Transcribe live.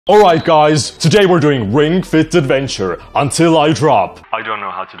Alright guys, today we're doing Ring Fit Adventure until I drop. I don't know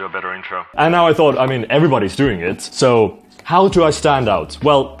how to do a better intro. And now I thought, everybody's doing it, so how do I stand out?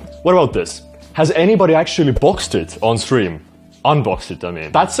 Well, what about this? Has anybody actually boxed it on stream? Unboxed it, I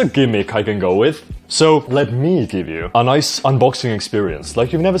mean. That's a gimmick I can go with. So let me give you a nice unboxing experience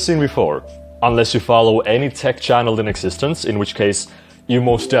like you've never seen before. Unless you follow any tech channel in existence, in which case you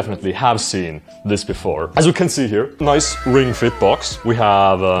most definitely have seen this before. As you can see here, nice Ring Fit box. We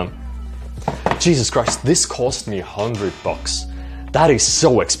have, Jesus Christ, this cost me $100. That is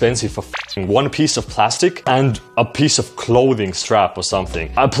so expensive for one piece of plastic and a piece of clothing strap or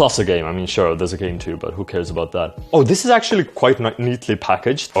something. Plus a game, sure, there's a game too, but who cares about that? Oh, this is actually quite neatly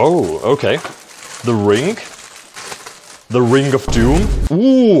packaged. Oh, okay. The ring. The Ring of Doom.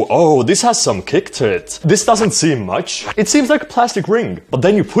 Ooh, oh, this has some kick to it. This doesn't seem much. It seems like a plastic ring, but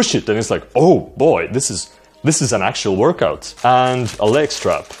then you push it and it's like, oh boy, this is an actual workout. And a leg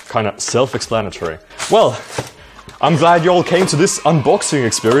strap, kind of self-explanatory. Well, I'm glad you all came to this unboxing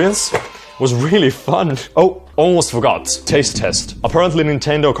experience. It was really fun. Oh, almost forgot. Taste test. Apparently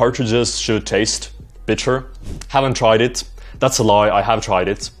Nintendo cartridges should taste bitter. Haven't tried it. That's a lie, I have tried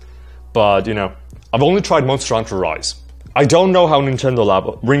it. But, you know, I've only tried Monster Hunter Rise. I don't know how Nintendo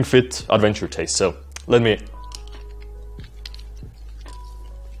Lab Ring Fit Adventure tastes, so let me...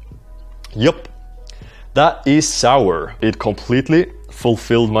 Yup. That is sour. It completely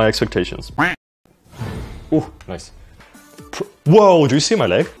fulfilled my expectations. Ooh, nice. Whoa, do you see my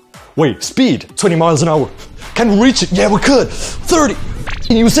leg? Wait, speed! 20 miles an hour. Can we reach it? Yeah, we could! 30!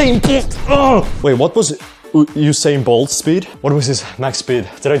 Usain Bolt! Oh! Wait, what was it? Usain Bolt's speed? What was his max speed?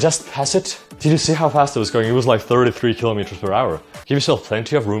 Did I just pass it? Did you see how fast it was going? It was like 33 kilometers per hour. Give yourself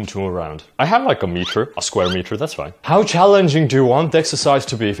plenty of room to move around. I have like a square meter, that's fine. How challenging do you want the exercise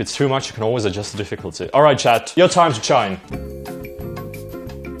to be? If it's too much, you can always adjust the difficulty. Alright chat, your time to shine.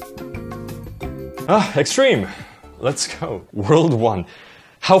 Extreme. Let's go. World 1.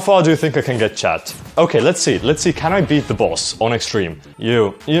 How far do you think I can get, chat? Okay, let's see, can I beat the boss on Extreme?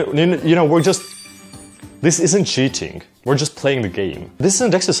 You know, we're just... This isn't cheating. We're just playing the game. This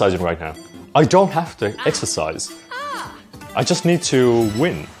isn't exercising right now. I don't have to exercise. I just need to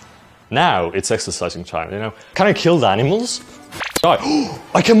win. Now it's exercising time, you know? Can I kill the animals? Die.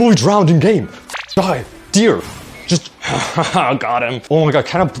 I can move it around in game. Die. Deer. Just... Got him. Oh my god,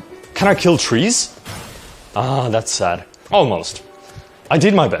 can I kill trees? Ah, that's sad. Almost. I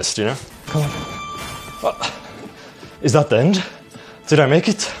did my best, you know? Come on. Is that the end? Did I make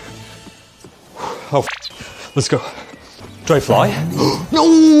it? Oh, let's go. Do I fly?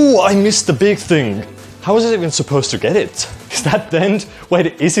 No, I missed the big thing. How was I even supposed to get it? Is that the end?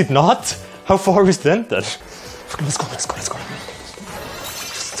 Wait, is it not? How far is the end then? Let's go.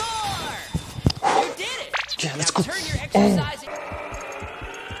 Score! You did it! Yeah, let's go. Turn your exercise.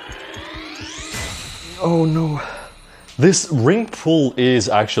 Oh no. This ring pull is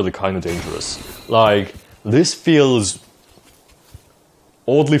actually kind of dangerous. Like, this feels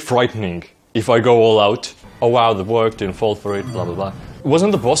oddly frightening. If I go all out, oh wow, that worked, didn't fall for it, blah blah blah.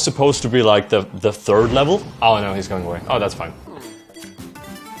 Wasn't the boss supposed to be like the third level? Oh no, he's going away. Oh, that's fine.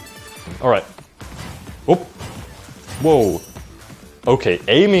 Alright. Oop. Whoa. Okay,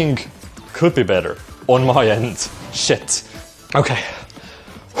 aiming could be better. On my end. Shit. Okay.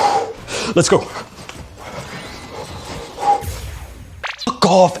 Let's go. Fuck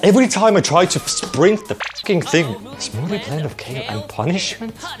off! Every time I try to sprint the fucking thing. Smoothie blend of kale and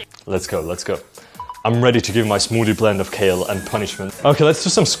punishment? Let's go, let's go. I'm ready to give my smoothie blend of kale and punishment. Okay, let's do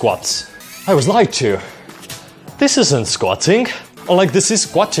some squats. I was lied to. This isn't squatting. Or like, this is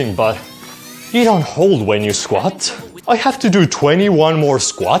squatting, but you don't hold when you squat. I have to do 21 more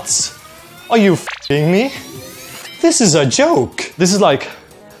squats? Are you f***ing me? This is a joke. This is like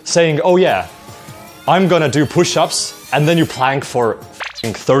saying, oh yeah, I'm gonna do push-ups, and then you plank for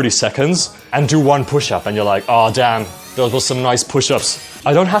 30 seconds and do one push-up, and you're like, oh damn, those were some nice push-ups.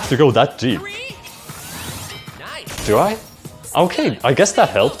 I don't have to go that deep. Do I? Okay, I guess that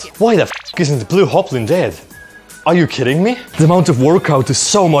helped. Why the f*** isn't Blue Hoplin dead? Are you kidding me? The amount of workout is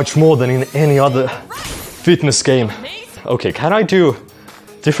so much more than in any other fitness game. Okay, can I do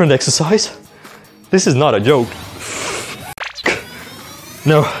different exercise? This is not a joke.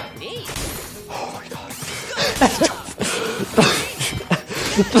 No. Oh my god.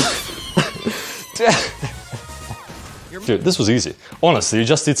 Dude, this was easy. Honestly, you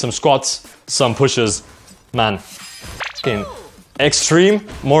just did some squats, some pushes. Man, f***ing extreme,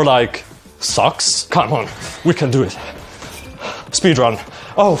 more like sucks. Come on, we can do it. Speedrun.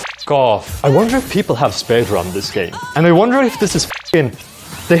 Oh, f*** off. I wonder if people have speedrun this game. And I wonder if this is f***ing...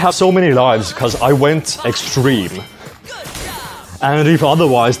 They have so many lives because I went extreme. And if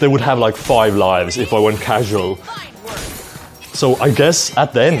otherwise, they would have like 5 lives if I went casual. So I guess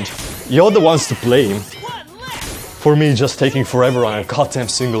at the end, you're the ones to blame for me just taking forever on a goddamn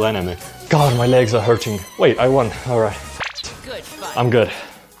single enemy. God, my legs are hurting. Wait, I won. All right. I'm good.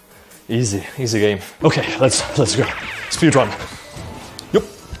 Easy game. Okay, let's go. Speed run. Yup.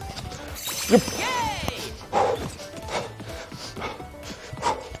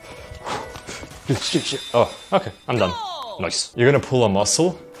 Oh, okay, I'm done. Nice. You're gonna pull a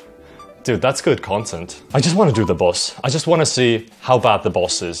muscle? Dude, that's good content. I just want to do the boss. I just want to see how bad the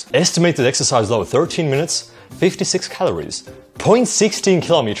boss is. Estimated exercise load, 13 minutes, 56 calories, 0.16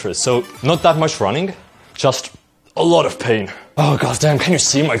 kilometers, so not that much running, just a lot of pain. Oh goddamn, can you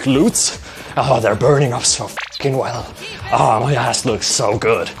see my glutes? Oh, they're burning up so fucking well. Oh, my ass looks so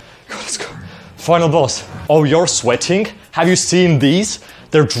good. Let's go. Final boss. Oh, you're sweating? Have you seen these?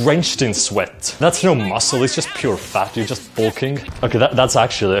 They're drenched in sweat. That's no muscle, it's just pure fat. You're just bulking. Okay, that's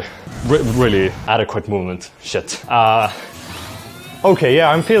actually really adequate movement. Shit. Okay, yeah,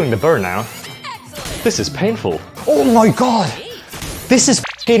 I'm feeling the burn now. This is painful. Oh my god! This is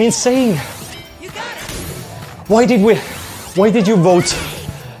fucking insane! Why did you vote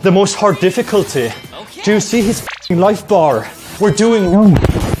the most hard difficulty? Do you see his fucking life bar? We're doing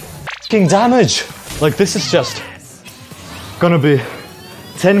fucking damage! Like, this is just gonna be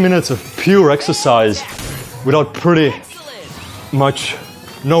 10 minutes of pure exercise without pretty much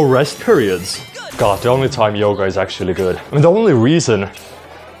no rest periods. God, the only time yoga is actually good. I mean, the only reason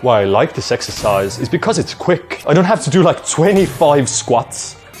why I like this exercise is because it's quick. I don't have to do like 25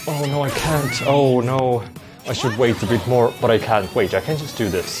 squats. Oh no, I can't. Oh no. I should wait a bit more, but I can't. Wait, I can just do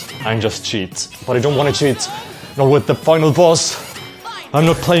this and just cheat. But I don't want to cheat. Not with the final boss. I'm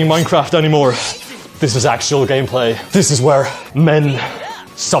not playing Minecraft anymore. This is actual gameplay. This is where men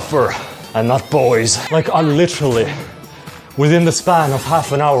suffer and not boys. Like, I literally, within the span of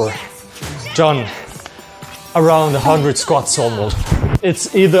half an hour, done around 100 squats almost.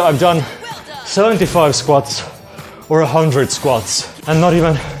 It's either I've done 75 squats or 100 squats, and not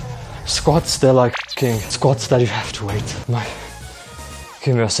even squats, they're like squats that you have to wait.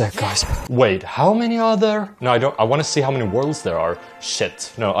 Give me a sec, guys. Wait, how many are there? No, I want to see how many worlds there are.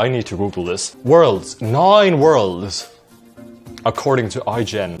 Shit, no, I need to Google this. Worlds, 9 worlds. According to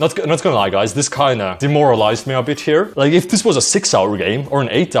IGN. Not gonna lie, guys, this kinda demoralized me a bit here. Like, if this was a 6-hour game, or an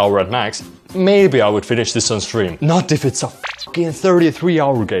 8-hour at max, maybe I would finish this on stream. Not if it's a fucking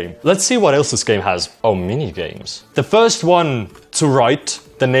 33-hour game. Let's see what else this game has. Oh, mini-games. The first one to write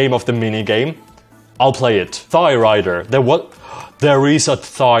the name of the mini-game, I'll play it. Thigh Rider. There is a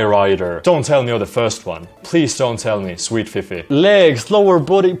Thigh Rider. Don't tell me you're the first one. Please don't tell me, sweet Fifi. Legs, lower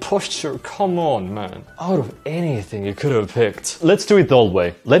body posture. Come on, man. Out of anything you could have picked. Let's do it the old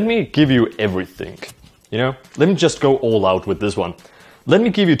way. Let me give you everything. You know? Let me just go all out with this one. Let me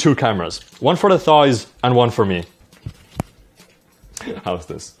give you 2 cameras. One for the thighs and one for me. How's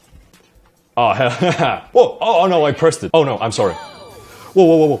this? Oh, whoa, oh no, I pressed it. Oh no, I'm sorry.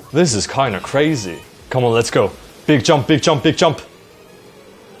 Whoa. This is kind of crazy. Come on, let's go. Big jump, big jump, big jump.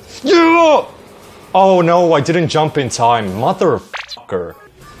 Yeah! Oh no, I didn't jump in time. Motherfucker.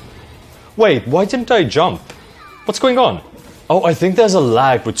 Wait, why didn't I jump? What's going on? Oh, I think there's a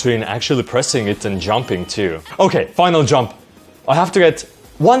lag between actually pressing it and jumping too. Okay, final jump. I have to get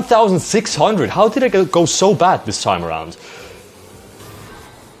 1,600. How did it go so bad this time around?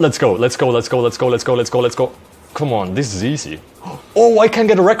 Let's go. Come on, this is easy. Oh, I can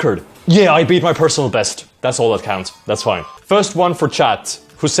get a record. Yeah, I beat my personal best. That's all that counts. That's fine. First one for chat.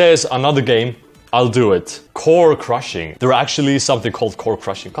 Who says another game? I'll do it. Core crushing. There actually is something called core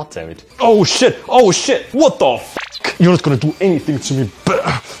crushing. God damn it. Oh shit. What the f***? You're not gonna do anything to me.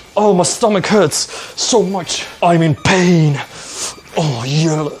 Oh, my stomach hurts so much. I'm in pain. Oh,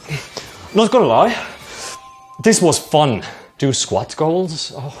 yeah. Not gonna lie. This was fun. Do squat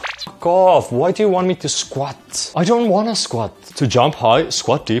goals? Oh, fuck off. Why do you want me to squat? I don't want to squat. To jump high,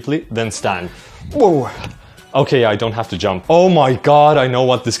 squat deeply, then stand. Whoa. Okay, I don't have to jump. Oh my god, I know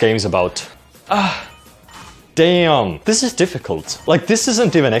what this game is about. Damn. This is difficult. Like, this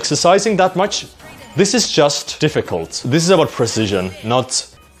isn't even exercising that much. This is just difficult. This is about precision, not,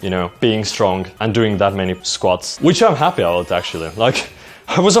 you know, being strong and doing that many squats. Which I'm happy about, actually. Like,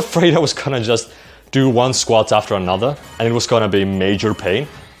 I was afraid I was gonna just do one squat after another and it was gonna be major pain,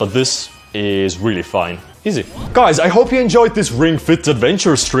 but this is really fine. Easy. Guys, I hope you enjoyed this Ring Fit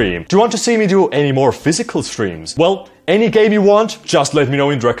Adventure stream. Do you want to see me do any more physical streams? Well, any game you want, just let me know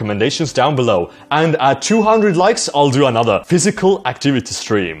in the recommendations down below. And at 200 likes, I'll do another physical activity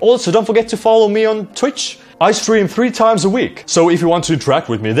stream. Also, don't forget to follow me on Twitch. I stream 3 times a week, so if you want to interact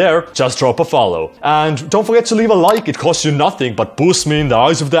with me there, just drop a follow. And don't forget to leave a like, it costs you nothing but boosts me in the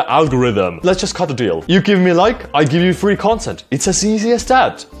eyes of the algorithm. Let's just cut a deal. You give me a like, I give you free content. It's as easy as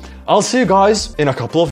that. I'll see you guys in a couple of